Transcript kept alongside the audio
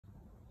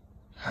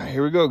All right,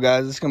 here we go,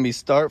 guys. This is going to be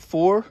start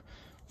 4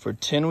 for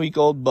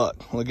 10-week-old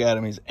buck. Look at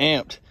him. He's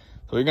amped.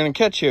 So what you're going to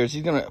catch here is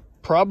he's going to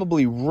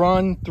probably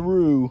run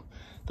through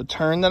the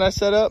turn that I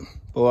set up.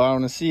 But what I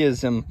want to see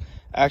is him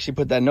actually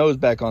put that nose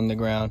back on the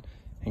ground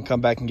and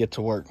come back and get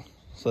to work.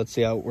 So let's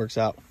see how it works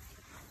out.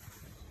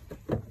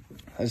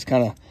 I just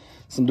kind of,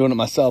 so I'm doing it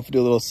myself,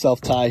 do a little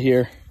self-tie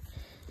here.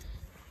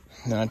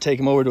 Then I take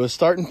him over to a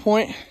starting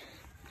point,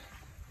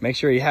 make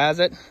sure he has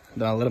it,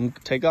 then I'll let him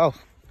take off.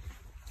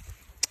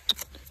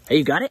 Hey,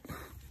 you got it?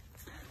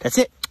 That's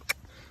it.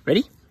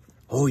 Ready?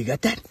 Oh, you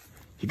got that?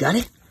 You got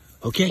it?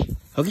 Okay.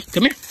 Okay,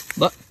 come here.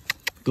 Look.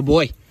 Good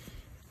boy.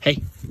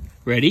 Hey,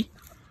 ready?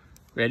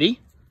 Ready?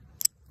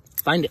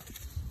 Find it.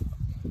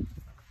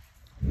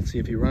 Let's see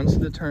if he runs to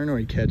the turn or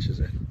he catches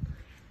it.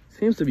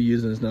 Seems to be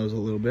using his nose a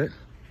little bit.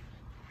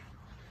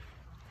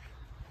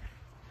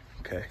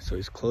 Okay, so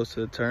he's close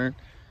to the turn.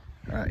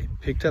 All right,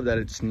 picked up that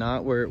it's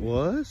not where it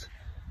was.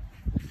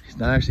 He's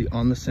not actually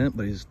on the scent,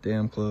 but he's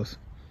damn close.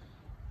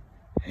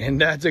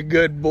 And that's a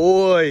good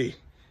boy.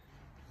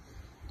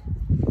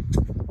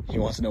 He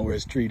wants to know where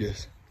his treat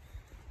is.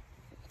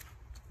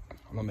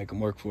 I'm gonna make him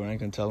work for it. I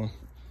ain't gonna tell him.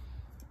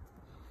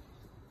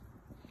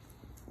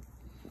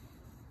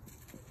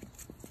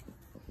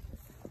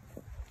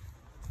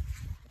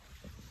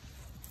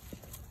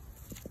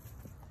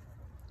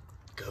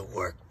 Good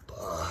work,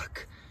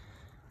 Buck.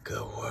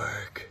 Good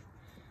work.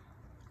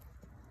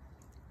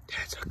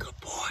 That's a good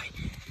boy.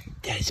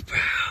 That's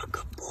proud.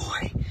 Good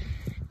boy.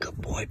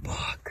 Good boy,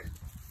 Buck.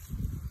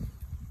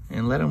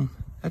 And let him,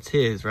 that's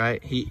his,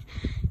 right? He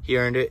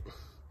earned it.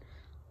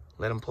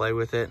 Let him play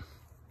with it.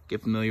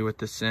 Get familiar with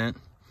the scent.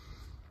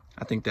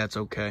 I think that's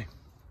okay.